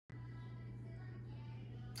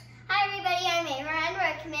everybody, I'm Ava and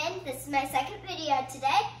Rickman. This is my second video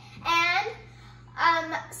today, and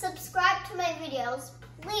subscribe to my videos.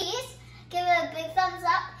 Please give it a big thumbs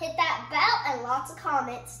up, hit that bell, and lots of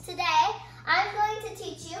comments. Today, I'm going to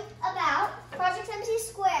teach you about Project MC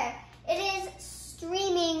Square. It is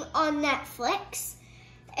streaming on Netflix,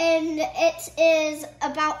 and it is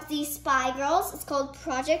about the Spy Girls. It's called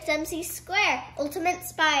Project MC Square, Ultimate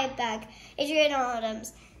Spy Bag, Adrian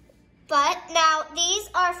Adams. But now these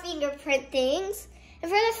are fingerprint things.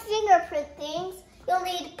 And for the fingerprint things, you'll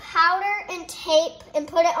need powder and tape and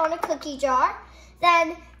put it on a cookie jar.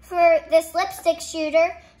 Then for this lipstick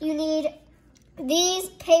shooter, you need these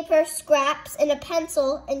paper scraps and a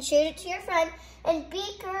pencil and shoot it to your friend. And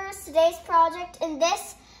beakers, today's project, and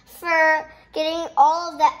this for getting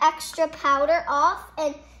all of the extra powder off.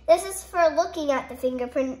 And this is for looking at the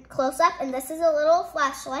fingerprint close up. And this is a little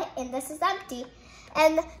flashlight, and this is empty.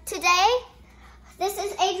 And today, this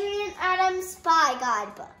is Adrian Adams' Spy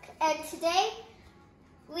Guidebook. And today,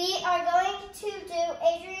 we are going to do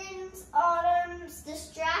Adrian Adams'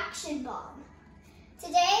 Distraction Bomb.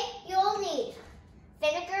 Today, you'll need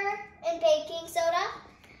vinegar and baking soda.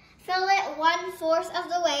 Fill it 1/4 of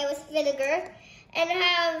the way with vinegar. And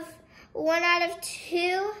have 1 out of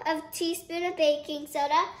 2 teaspoon of baking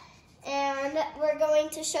soda. And we're going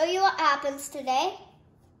to show you what happens today.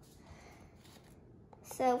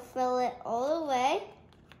 So fill it all the way.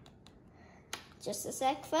 Just a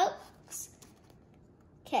sec, folks.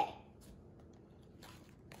 Okay.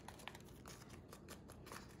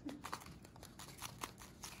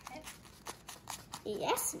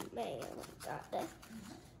 Yes, ma'am. Got this.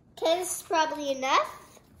 Okay, this is probably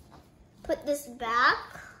enough. Put this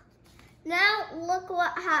back. Now look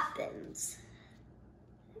what happens.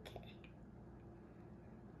 Okay.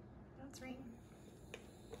 That's right.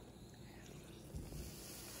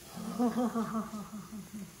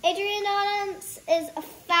 Adrian Adams is a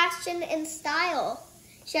fashion and style.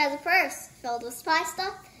 She has a purse filled with spy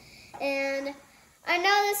stuff. And I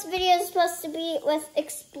know this video is supposed to be with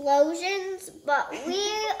explosions, but we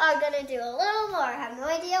are going to do a little more. I have no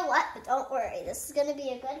idea what, but don't worry. This is going to be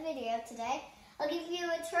a good video today. I'll give you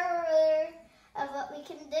a tour of what we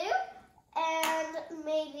can do, and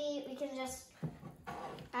maybe we can just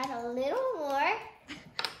add a little more.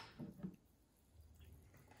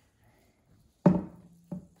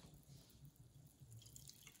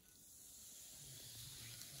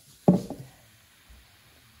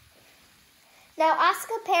 Now ask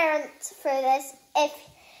a parent for this. If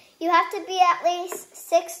you have to be at least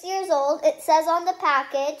 6 years old, it says on the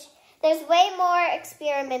package. There's way more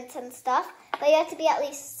experiments and stuff, but you have to be at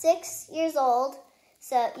least 6 years old.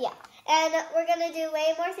 So yeah, and we're gonna do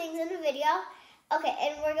way more things in the video. Okay,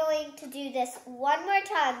 and we're going to do this one more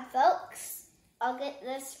time, folks. I'll get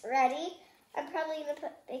this ready. I'm probably gonna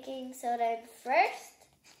put baking soda in first.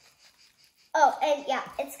 Oh, and yeah,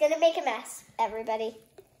 it's gonna make a mess, everybody.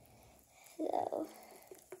 So.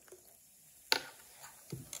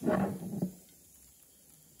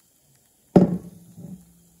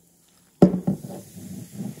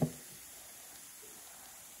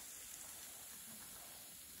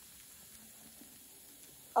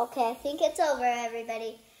 Okay, I think it's over,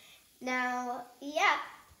 everybody. Now, yeah.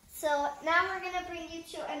 So now we're gonna bring you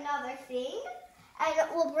to another thing, and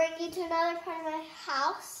we'll bring you to another part of my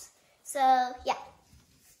house. So yeah,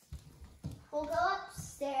 we'll go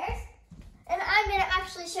upstairs. And I'm going to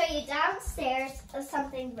actually show you downstairs of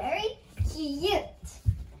something very cute.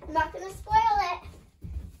 I'm not going to spoil it.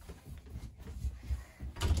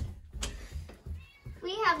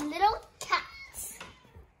 We have little cats.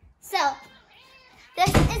 So, this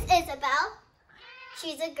is Isabel.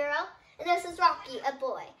 She's a girl. And this is Rocky, a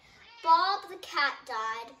boy. Bob the cat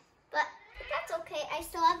died. But that's okay. I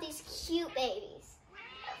still have these cute babies.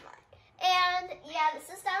 And yeah, this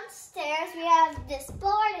is downstairs. We have this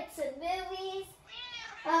board, it's some movies,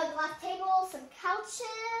 a glass table, some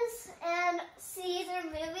couches, and these are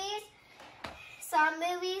movies. Some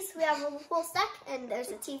movies, we have a whole stack, and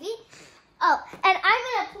there's a TV. Oh, and I'm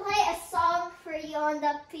gonna play a song for you on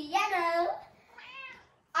the piano.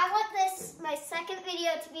 I want this, my second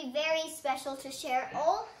video, to be very special to share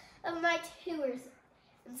all of my tours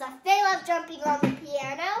and stuff. They love jumping on the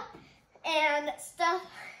piano and stuff.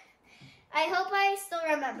 I hope I still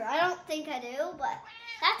remember. I don't think I do, but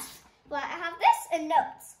that's why I have this and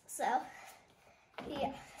notes. So,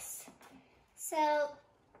 yes. So,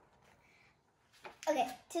 okay.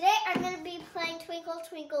 Today I'm going to be playing Twinkle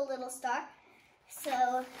Twinkle Little Star.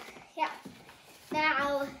 So, yeah.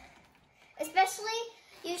 Now, especially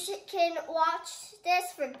you can watch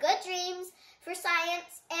this for good dreams, for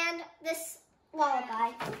science, and this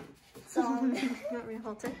lullaby. song. You want me to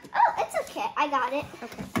hold it? Oh, it's okay. I got it.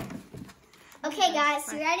 Okay. Okay,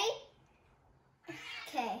 guys, you ready?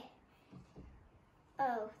 Okay.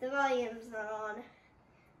 Oh, the volume's not on.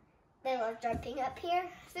 They love jumping up here.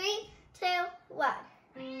 3, 2, 1.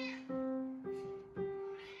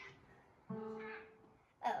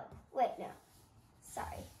 Oh, wait, no.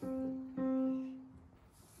 Sorry.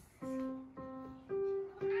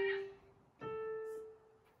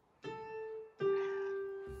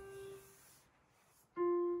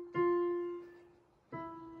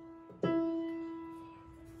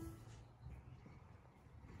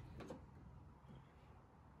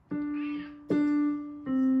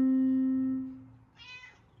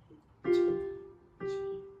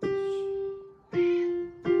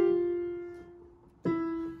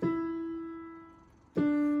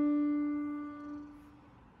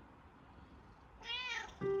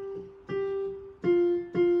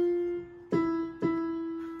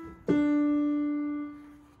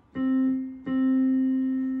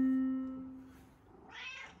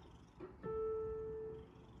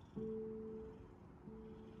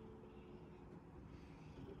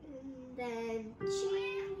 Then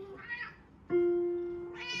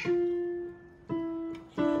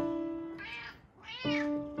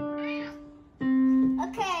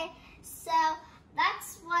okay, so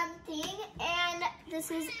that's one thing, and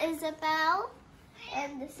this is Isabel,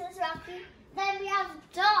 and this is Rocky. Then we have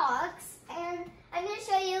dogs, and I'm going to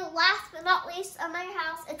show you last but not least of my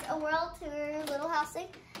house. It's a world tour, little house thing,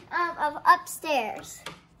 of upstairs.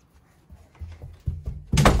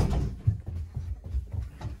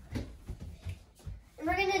 And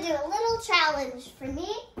we're going to do a little challenge for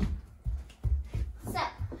me. So,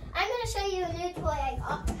 I'm going to show you a new toy I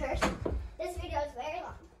got first. This video is very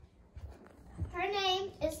long. Her name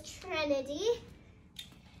is Trinity.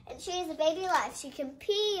 And she is a baby life. She can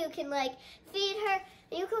pee, you can like feed her,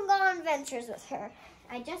 and you can go on adventures with her.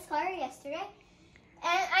 I just got her yesterday.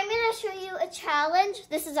 And I'm going to show you a challenge.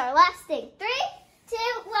 This is our last thing. 3, 2,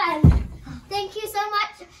 1. Thank you so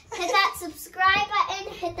much. Hit that subscribe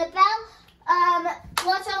button, hit the bell.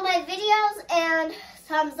 Watch all my videos and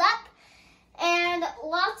thumbs up and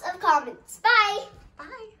lots of comments. Bye.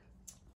 Bye.